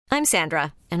I'm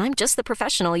Sandra, and I'm just the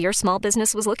professional your small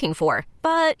business was looking for.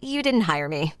 But you didn't hire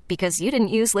me because you didn't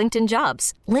use LinkedIn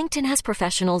Jobs. LinkedIn has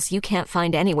professionals you can't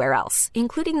find anywhere else,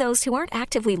 including those who aren't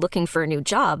actively looking for a new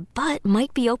job, but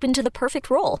might be open to the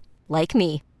perfect role, like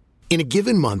me. In a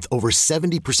given month, over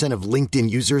 70% of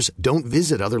LinkedIn users don't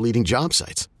visit other leading job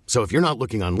sites. So if you're not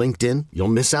looking on LinkedIn, you'll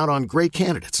miss out on great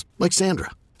candidates like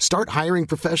Sandra. Start hiring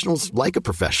professionals like a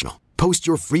professional. Post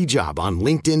your free job on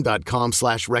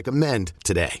linkedin.com/recommend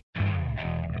today.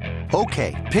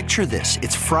 Okay, picture this.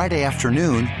 It's Friday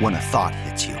afternoon when a thought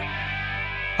hits you.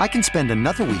 I can spend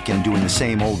another weekend doing the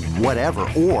same old whatever,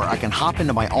 or I can hop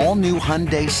into my all-new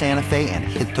Hyundai Santa Fe and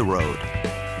hit the road.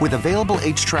 With available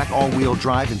H-Track all-wheel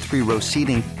drive and 3-row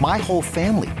seating, my whole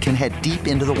family can head deep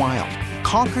into the wild.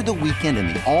 Conquer the weekend in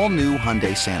the all-new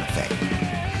Hyundai Santa Fe.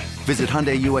 Visit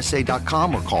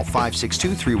HyundaiUSA.com or call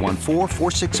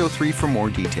 562-314-4603 for more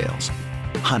details.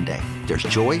 Hyundai, there's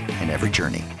joy in every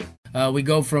journey. We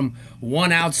go from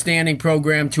one outstanding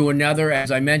program to another.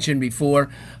 As I mentioned before,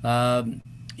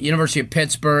 University of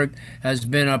Pittsburgh has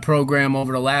been a program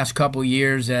over the last couple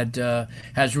years that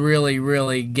has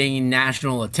really gained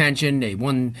national attention. They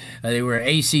won. They were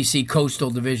ACC Coastal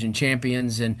Division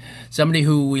champions, and somebody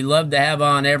who we love to have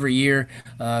on every year,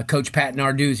 Coach Pat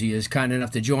Narduzzi, is kind enough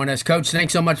to join us. Coach,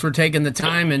 thanks so much for taking the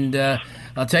time, and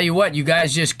I'll tell you what, you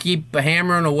guys just keep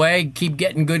hammering away, keep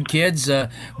getting good kids,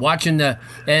 watching the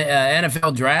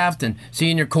NFL draft and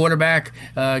seeing your quarterback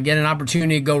get an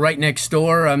opportunity to go right next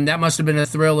door. That must have been a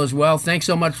thrill as well. Thanks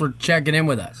so much for checking in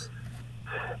with us.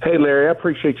 Hey, Larry, I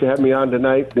appreciate you having me on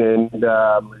tonight, and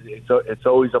it's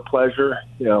always a pleasure.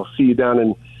 See you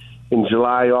down in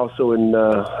July, also in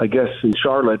I guess in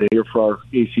Charlotte here for our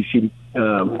ACC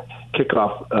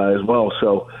kickoff as well.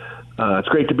 So. It's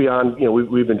great to be on.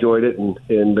 We've enjoyed it, and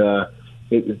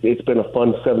it's been a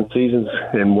fun 7 seasons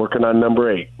and working on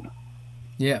number 8.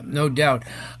 Yeah, no doubt.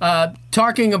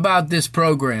 Talking about this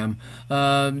program,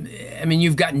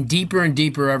 you've gotten deeper and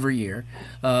deeper every year,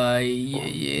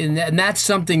 and that's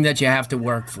something that you have to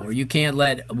work for. You can't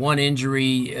let one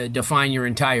injury define your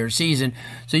entire season.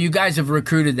 So you guys have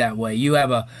recruited that way. You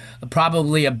have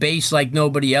probably a base like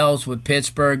nobody else with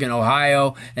Pittsburgh and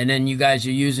Ohio, and then you guys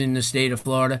are using the state of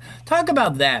Florida. Talk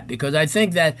about that, because I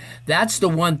think that's the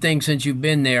one thing since you've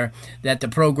been there that the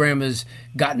program has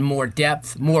gotten more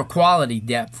depth, more quality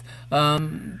depth.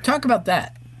 Talk about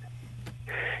that.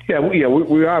 Yeah,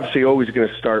 we're obviously always going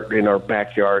to start in our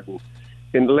backyard,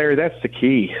 and Larry, that's the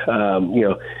key.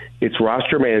 It's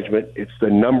roster management. It's the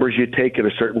numbers you take at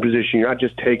a certain position. You're not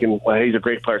just taking, well, hey, he's a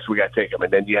great player, so we got to take him.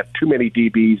 And then you have too many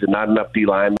DBs and not enough D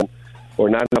linemen, or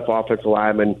not enough offensive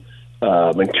linemen,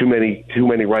 and too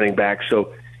many running backs.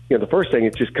 So, the first thing,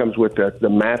 it just comes with the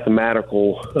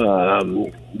mathematical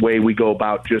way we go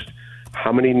about just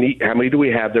how many do we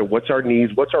have there? What's our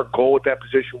needs? What's our goal with that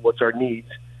position? What's our needs?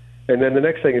 And then the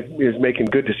next thing is making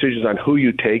good decisions on who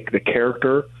you take, the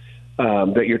character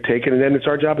that you're taking, and then it's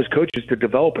our job as coaches to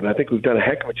develop it. And I think we've done a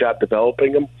heck of a job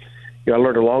developing them. I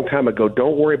learned a long time ago,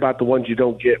 don't worry about the ones you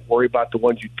don't get, worry about the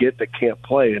ones you get that can't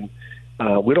play. And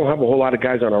we don't have a whole lot of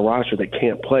guys on our roster that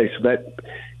can't play, so that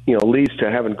leads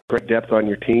to having great depth on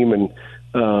your team. And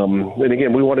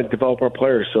again, we want to develop our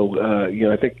players. So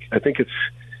I think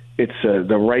it's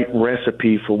the right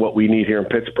recipe for what we need here in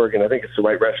Pittsburgh, and I think it's the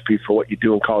right recipe for what you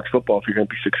do in college football if you're going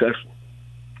to be successful.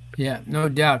 Yeah, no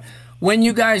doubt. When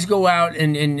you guys go out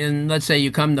and let's say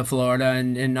you come to Florida,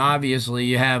 and obviously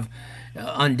you have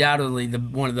undoubtedly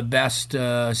one of the best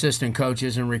assistant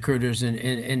coaches and recruiters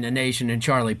in the nation, in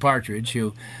Charlie Partridge,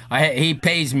 who he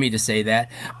pays me to say that.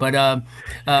 But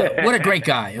what a great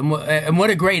guy, and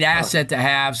what a great asset to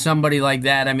have somebody like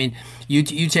that. I mean,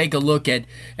 you take a look at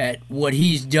what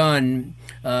he's done.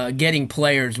 Getting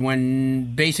players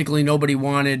when basically nobody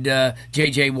wanted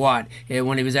J.J. Watt.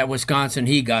 When he was at Wisconsin,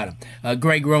 he got him.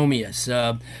 Greg Romeus,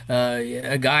 a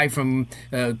guy from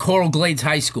Coral Glades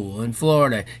High School in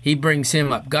Florida, he brings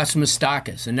him up. Gus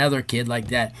Mustakis, another kid like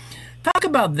that. Talk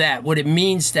about that, what it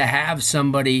means to have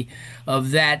somebody of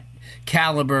that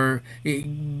caliber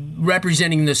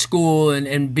representing the school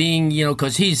and being,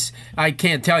 because I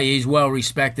can't tell you, he's well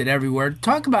respected everywhere.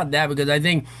 Talk about that, because I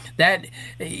think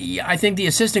the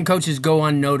assistant coaches go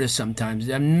unnoticed sometimes.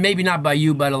 Maybe not by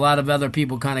you, but a lot of other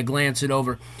people kind of glance it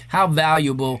over. How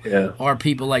valuable are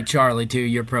people like Charlie to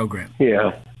your program?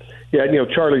 Yeah,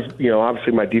 Charlie's,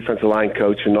 obviously my defensive line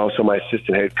coach and also my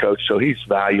assistant head coach, so he's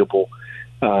valuable.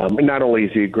 And not only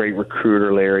is he a great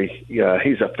recruiter, Larry,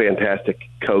 he's a fantastic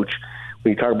coach.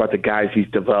 When you talk about the guys he's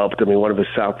developed, one of his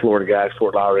South Florida guys,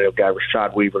 Fort Lauderdale guy,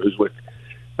 Rashad Weaver, who's with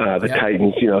the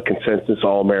Titans, consensus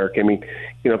All-American.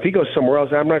 If he goes somewhere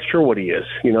else, I'm not sure what he is.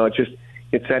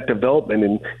 It's that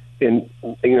development. And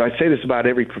I say this about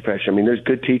every profession. I mean, there's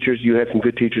good teachers. You had some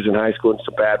good teachers in high school and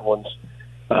some bad ones.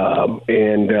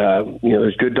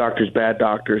 There's good doctors, bad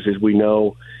doctors, as we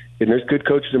know. And there's good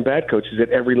coaches and bad coaches at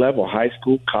every level, high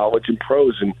school, college, and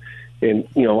pros. And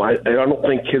I don't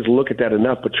think kids look at that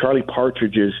enough, but Charlie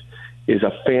Partridge is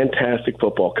a fantastic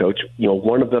football coach,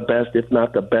 one of the best, if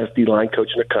not the best D-line coach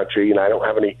in the country, and I don't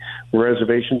have any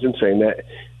reservations in saying that.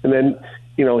 And then,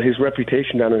 his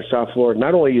reputation down in South Florida,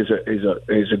 not only is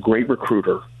a great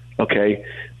recruiter, okay,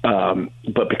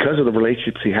 but because of the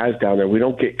relationships he has down there, we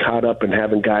don't get caught up in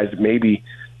having guys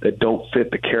that don't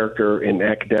fit the character and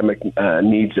academic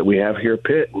needs that we have here at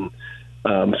Pitt. And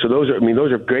so those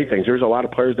are great things. There's a lot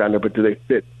of players down there, but do they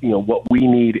fit, what we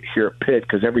need here at Pitt?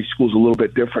 Because every school's a little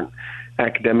bit different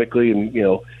academically and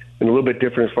a little bit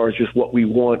different as far as just what we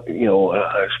want,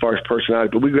 as far as personality.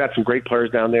 But we've got some great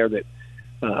players down there that,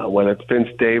 whether it's Vince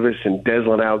Davis and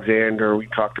Deslin Alexander, we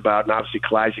talked about, and obviously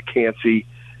Kalijah Cansey.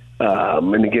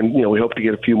 And again, we hope to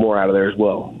get a few more out of there as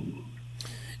well.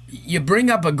 You bring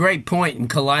up a great point in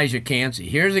Kalijah Cansey.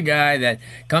 Here's a guy that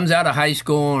comes out of high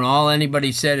school, and all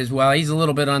anybody said is, well, he's a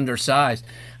little bit undersized.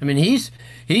 I mean, he's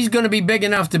going to be big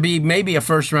enough to be maybe a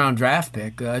first-round draft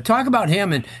pick. Talk about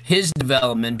him and his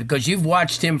development, because you've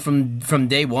watched him from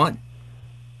day one.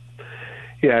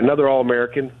 Yeah, another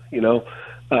All-American,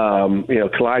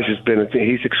 Kalijah's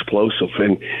he's explosive.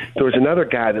 And there was another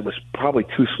guy that was probably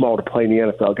too small to play in the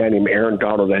NFL, a guy named Aaron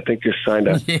Donald, I think just signed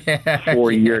a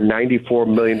 4-year, $94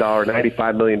 million,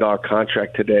 $95 million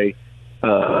contract today.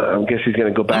 I guess he's going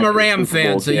to go back. I'm a Ram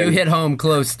fan, so you hit home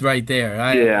close right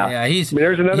there. He's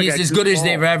there's another he's guy as good as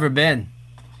they've ever been.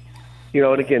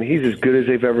 And again, he's as good as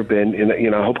they've ever been. And,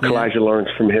 I hope Kalijah learns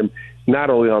from him, not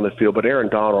only on the field, but Aaron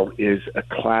Donald is a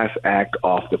class act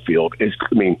off the field.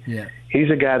 He's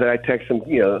a guy that I text him,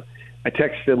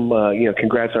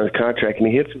 congrats on his contract, and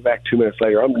he hits him back 2 minutes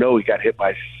later. I know he got hit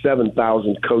by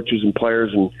 7,000 coaches and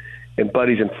players and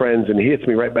buddies and friends, and he hits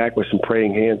me right back with some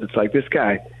praying hands. It's like, this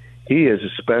guy, he is a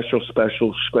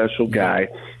special guy.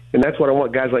 And that's what I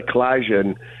want guys like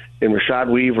Kalijah and Rashad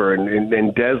Weaver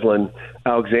and Deslin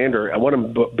Alexander. I want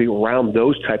them to be around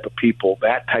those type of people,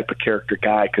 that type of character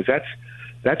guy, because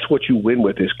that's what you win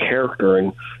with, is character.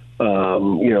 And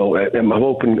I'm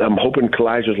hoping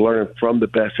Kalijah's learning from the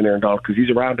best in Aaron Donald, because he's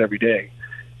around every day,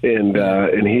 and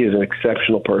he is an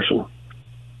exceptional person.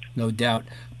 No doubt.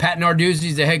 Pat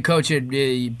Narduzzi's the head coach at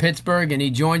Pittsburgh, and he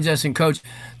joins us. And Coach,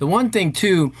 the one thing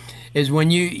too is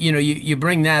when you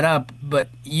bring that up, but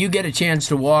you get a chance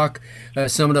to walk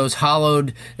some of those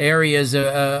hollowed areas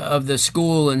of the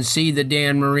school and see the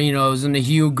Dan Marinos and the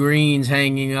Hugh Greens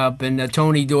hanging up and the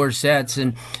Tony Dorsetts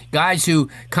and guys who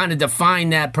kind of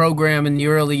defined that program in the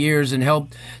early years and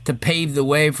helped to pave the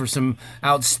way for some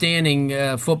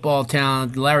outstanding football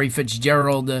talent, Larry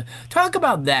Fitzgerald. Talk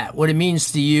about that, what it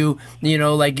means to you,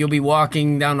 like you'll be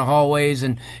walking down the hallways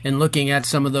and looking at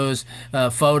some of those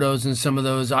photos and some of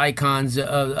those icons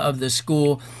of the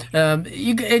school.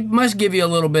 It must give you a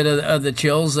little bit of the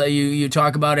chills. You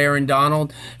talk about Aaron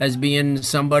Donald as being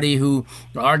somebody who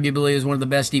arguably is one of the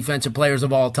best defensive players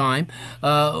of all time.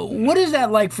 What is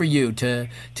that like for you to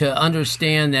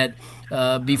understand that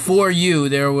before you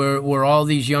there were all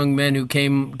these young men who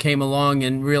came along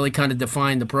and really kind of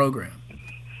defined the program?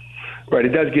 Right, it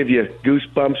does give you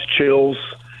goosebumps, chills,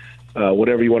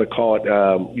 whatever you want to call it.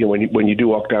 When you do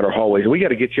walk down our hallways, we got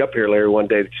to get you up here, Larry, one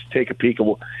day to just take a peek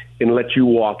and let you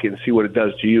walk and see what it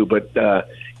does to you. But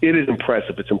it is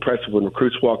impressive. It's impressive when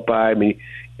recruits walk by. I mean,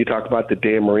 you talk about the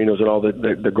Dan Marinos and all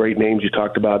the great names you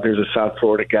talked about. There's a South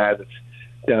Florida guy that's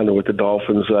down there with the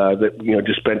Dolphins that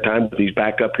just spent time with. He's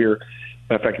back up here.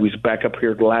 Matter of fact, he was back up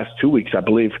here the last 2 weeks, I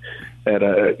believe, at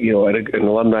an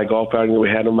alumni golf outing that we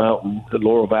had him out in the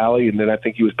Laurel Valley, and then I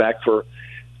think he was back for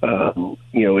a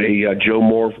Joe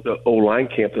Moore O-line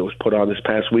camp that was put on this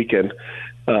past weekend.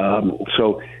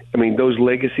 So, I mean, those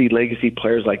legacy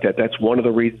players like that, that's one of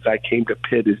the reasons I came to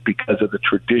Pitt, is because of the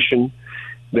tradition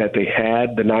that they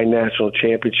had, the 9 national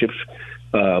championships.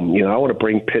 I want to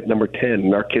bring Pitt number 10,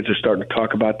 and our kids are starting to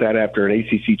talk about that after an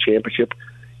ACC championship.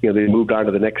 They moved on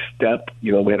to the next step. We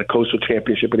had a coastal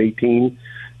championship in 18,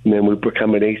 and then we've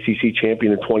become an ACC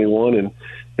champion in 21, and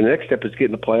the next step is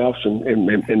getting the playoffs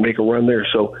and make a run there.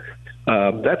 So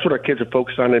that's what our kids are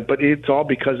focused on. But it's all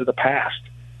because of the past.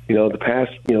 The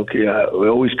past, it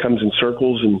always comes in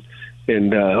circles,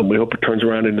 and we hope it turns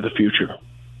around into the future.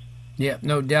 Yeah,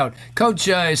 no doubt. Coach,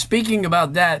 speaking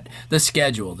about that, the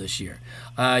schedule this year,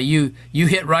 you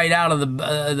hit right out of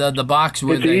the box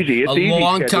with it's easy. It's a easy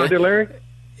long schedule, time. Larry?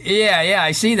 Yeah,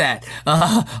 I see that.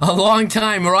 A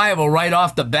long-time rival right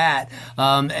off the bat.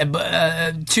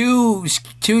 Two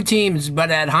teams,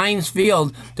 but at Heinz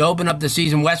Field to open up the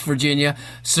season. West Virginia,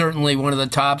 certainly one of the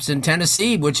tops, and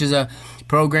Tennessee, which is a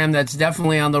program that's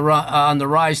definitely on the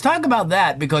rise. Talk about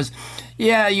that, because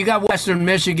yeah, you got Western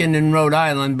Michigan and Rhode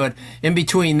Island, but in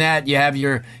between that, you have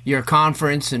your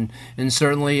conference and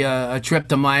certainly a trip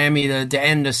to Miami to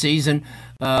end the season.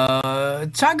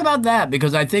 Talk about that,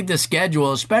 because I think the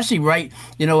schedule, especially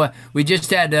we just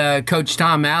had Coach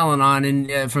Tom Allen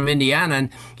on from Indiana, and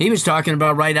he was talking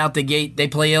about right out the gate they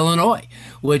play Illinois,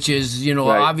 which is right.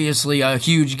 Obviously a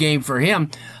huge game for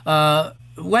him.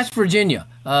 West Virginia,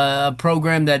 a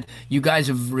program that you guys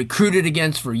have recruited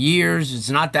against for years. It's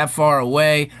not that far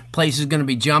away. Place is going to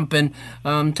be jumping.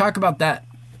 Talk about that.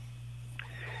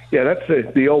 Yeah,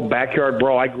 that's the old backyard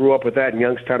brawl. I grew up with that in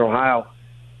Youngstown, Ohio.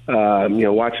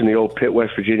 Watching the old Pitt,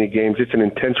 West Virginia games. It's an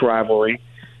intense rivalry.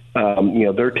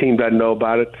 Their team doesn't know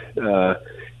about it.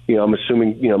 I'm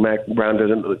assuming, Mack Brown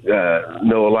doesn't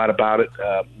know a lot about it.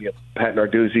 Pat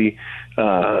Narduzzi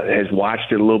has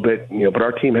watched it a little bit, but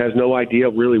our team has no idea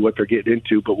really what they're getting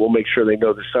into, but we'll make sure they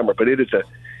know this summer. But it is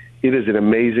an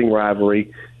amazing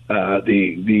rivalry.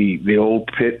 The old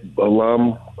Pitt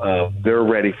alum, they're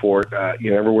ready for it.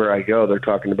 Everywhere I go, they're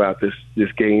talking about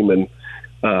this game, and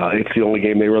it's the only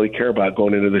game they really care about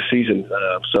going into the season.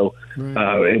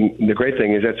 And the great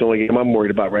thing is that's the only game I'm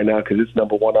worried about right now, because it's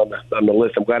number one on the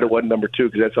list. I'm glad it wasn't number two,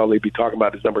 because that's all they'd be talking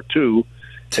about is number two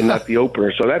and not the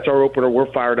opener. So that's our opener. We're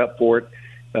fired up for it.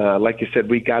 Like you said,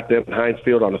 we got them at Heinz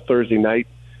Field on a Thursday night,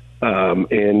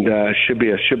 and should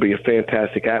be a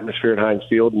fantastic atmosphere at Heinz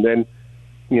Field. And then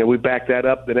we back that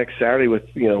up the next Saturday with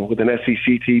an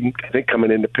SEC team, I think,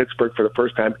 coming into Pittsburgh for the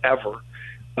first time ever.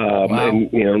 Wow.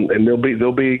 And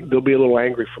they'll be a little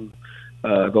angry from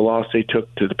the loss they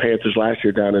took to the Panthers last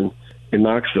year down in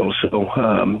Knoxville. So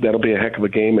that'll be a heck of a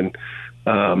game, and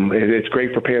it's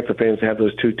great for Panther fans to have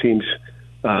those two teams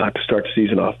to start the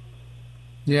season off.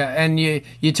 Yeah, and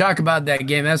you talk about that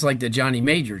game. That's like the Johnny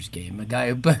Majors game, a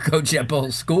guy who coached at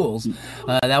both schools.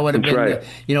 That would have been,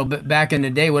 right. Back in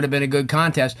the day, would have been a good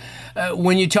contest.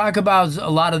 When you talk about a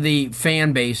lot of the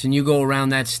fan base, and you go around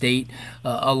that state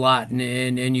a lot,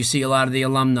 and you see a lot of the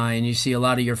alumni, and you see a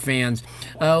lot of your fans.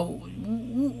 How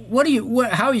are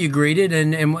you greeted,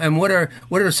 and what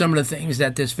are some of the things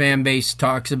that this fan base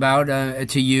talks about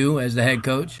to you as the head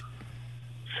coach?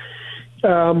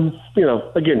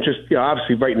 Again, just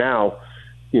obviously right now,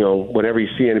 whenever you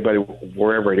see anybody,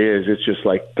 wherever it is, it's just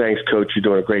like, thanks, coach, you're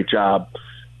doing a great job.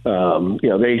 The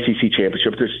ACC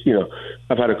championship. There's,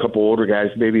 I've had a couple older guys,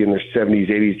 maybe in their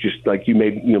 70s, 80s, just like, you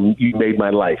made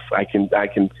my life. I can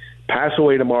pass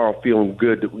away tomorrow feeling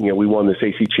good that we won this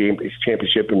ACC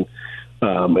championship and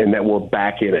that we're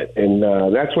back in it. And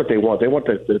that's what they want. They want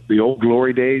the old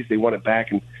glory days. They want it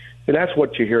back, and that's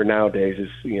what you hear nowadays. Is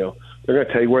they're going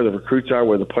to tell you where the recruits are,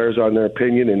 where the players are in their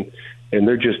opinion, and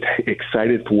they're just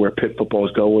excited for where Pitt football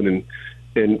is going.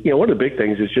 And one of the big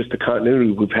things is just the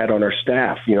continuity we've had on our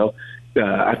staff.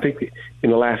 I think in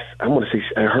the last, I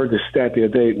heard this stat the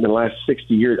other day, in the last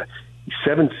 60 years,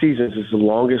 7 seasons is the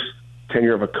longest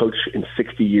tenure of a coach in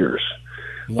 60 years.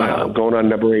 Wow. Going on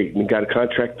number 8, and got a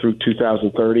contract through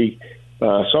 2030. So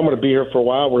I'm going to be here for a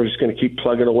while. We're just going to keep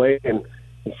plugging away and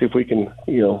see if we can,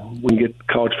 we can get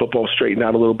college football straightened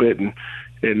out a little bit and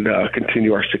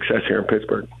continue our success here in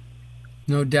Pittsburgh.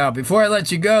 No doubt. Before I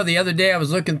let you go, the other day I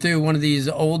was looking through one of these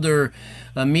older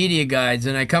media guides,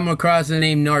 and I come across the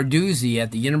name Narduzzi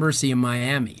at the University of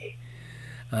Miami.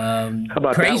 How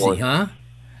about crazy, that one?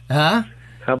 Huh?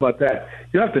 How about that?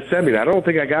 You'll have to send me that. I don't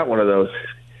think I got one of those.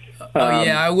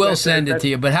 I will send it to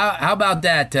you. But how about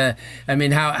that?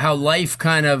 How life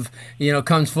kind of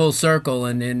comes full circle,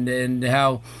 and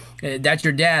how that's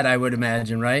your dad, I would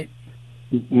imagine, right?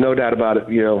 No doubt about it.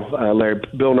 Larry,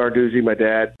 Bill Narduzzi, my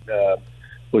dad,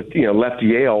 left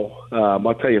Yale.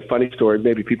 I'll tell you a funny story.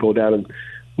 Maybe people down in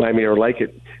Miami are like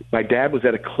it. My dad was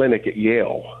at a clinic at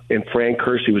Yale, and Fran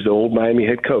Kersey was the old Miami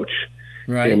head coach.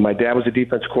 Right. And my dad was a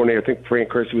defensive coordinator. I think Fran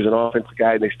Kersey was an offensive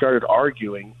guy, and they started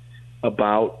arguing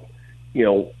about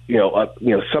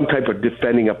some type of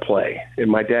defending a play.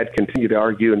 And my dad continued to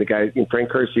argue, and the guy, Frank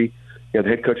Kersey, the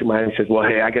head coach of Miami, says, well,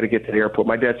 hey, I got to get to the airport.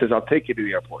 My dad says, I'll take you to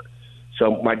the airport.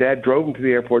 So my dad drove him to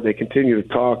the airport. They continued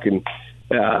to talk and,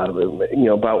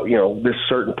 about this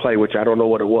certain play, which I don't know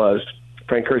what it was.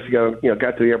 Frank Kersey got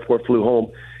to the airport, flew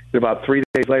home. And about 3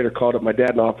 days later, called up my dad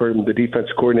and offered him the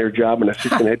defensive coordinator job and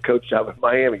assistant head coach job at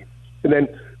Miami. And then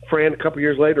Fran, a couple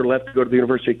years later, left to go to the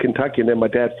University of Kentucky, and then my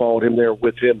dad followed him there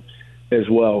with him as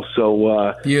well.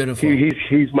 So beautiful.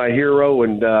 He's my hero,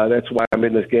 and that's why I'm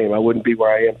in this game. I wouldn't be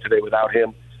where I am today without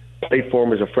him. played for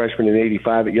him as a freshman in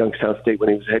 '85 at Youngstown State when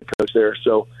he was head coach there.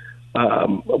 So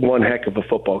one heck of a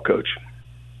football coach.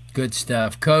 Good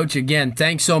stuff. Coach, again,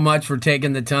 thanks so much for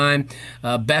taking the time.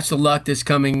 Best of luck this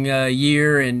coming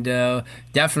year, and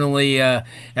definitely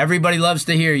everybody loves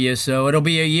to hear you, so it'll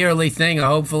be a yearly thing,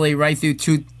 hopefully right through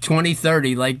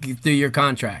 2030, like through your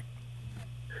contract.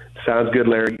 Sounds good,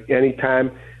 Larry.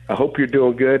 Anytime. I hope you're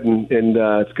doing good, and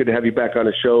it's good to have you back on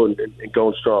the show and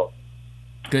going strong.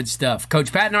 Good stuff.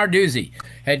 Coach Pat Narduzzi,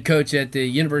 head coach at the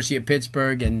University of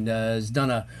Pittsburgh, and has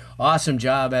done an awesome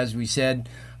job, as we said.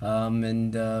 You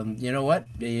know what?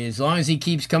 As long as he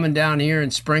keeps coming down here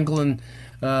and sprinkling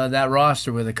that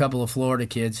roster with a couple of Florida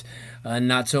kids,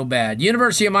 not so bad.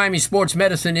 University of Miami Sports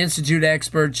Medicine Institute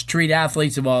experts treat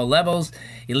athletes of all levels,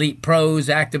 elite pros,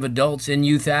 active adults, and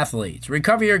youth athletes.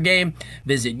 Recover your game.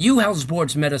 Visit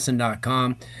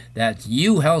uhealthsportsmedicine.com. That's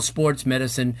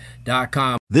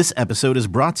uhealthsportsmedicine.com. This episode is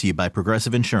brought to you by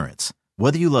Progressive Insurance.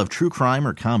 Whether you love true crime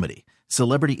or comedy,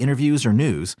 celebrity interviews or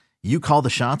news, you call the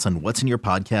shots on what's in your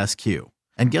podcast queue.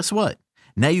 And guess what?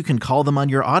 Now you can call them on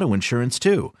your auto insurance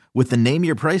too with the Name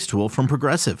Your Price tool from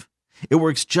Progressive. It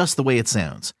works just the way it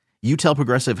sounds. You tell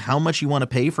Progressive how much you want to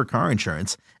pay for car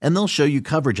insurance, and they'll show you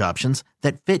coverage options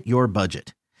that fit your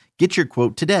budget. Get your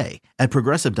quote today at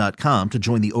Progressive.com to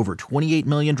join the over 28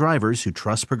 million drivers who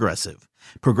trust Progressive.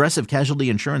 Progressive Casualty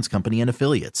Insurance Company and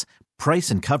Affiliates. Price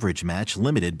and coverage match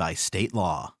limited by state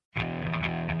law.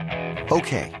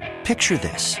 Okay, picture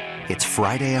this. It's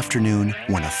Friday afternoon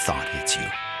when a thought hits you.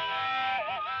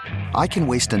 I can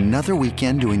waste another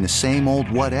weekend doing the same old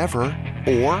whatever,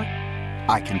 or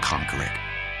I can conquer it.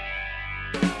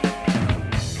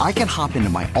 I can hop into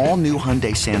my all-new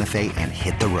Hyundai Santa Fe and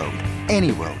hit the road.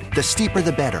 Any road. The steeper,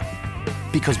 the better.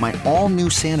 Because my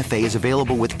all-new Santa Fe is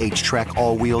available with H-Track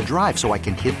all-wheel drive, so I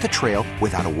can hit the trail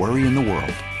without a worry in the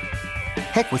world.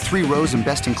 Heck, with 3 rows and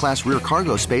best-in-class rear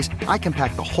cargo space, I can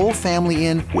pack the whole family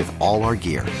in with all our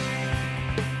gear.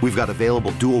 We've got available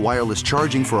dual wireless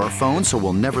charging for our phones, so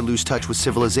we'll never lose touch with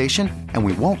civilization, and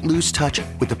we won't lose touch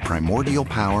with the primordial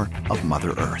power of Mother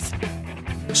Earth.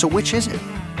 So which is it?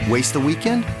 Waste the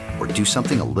weekend or do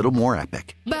something a little more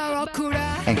epic?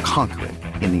 And conquer it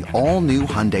in the all-new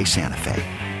Hyundai Santa Fe.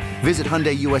 Visit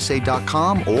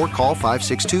HyundaiUSA.com or call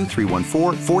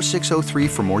 562-314-4603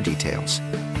 for more details.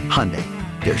 Hyundai,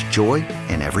 there's joy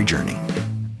in every journey.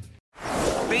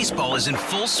 Baseball is in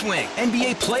full swing.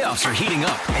 NBA playoffs are heating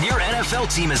up, and your NFL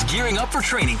team is gearing up for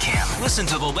training camp. Listen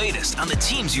to the latest on the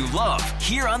teams you love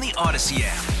here on the Odyssey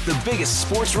app. The biggest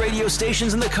sports radio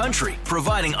stations in the country,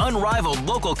 providing unrivaled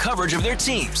local coverage of their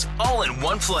teams, all in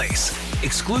one place.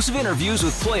 Exclusive interviews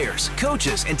with players,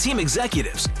 coaches, and team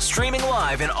executives, streaming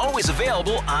live and always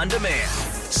available on demand.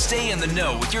 Stay in the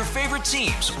know with your favorite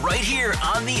teams right here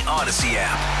on the Odyssey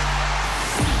app.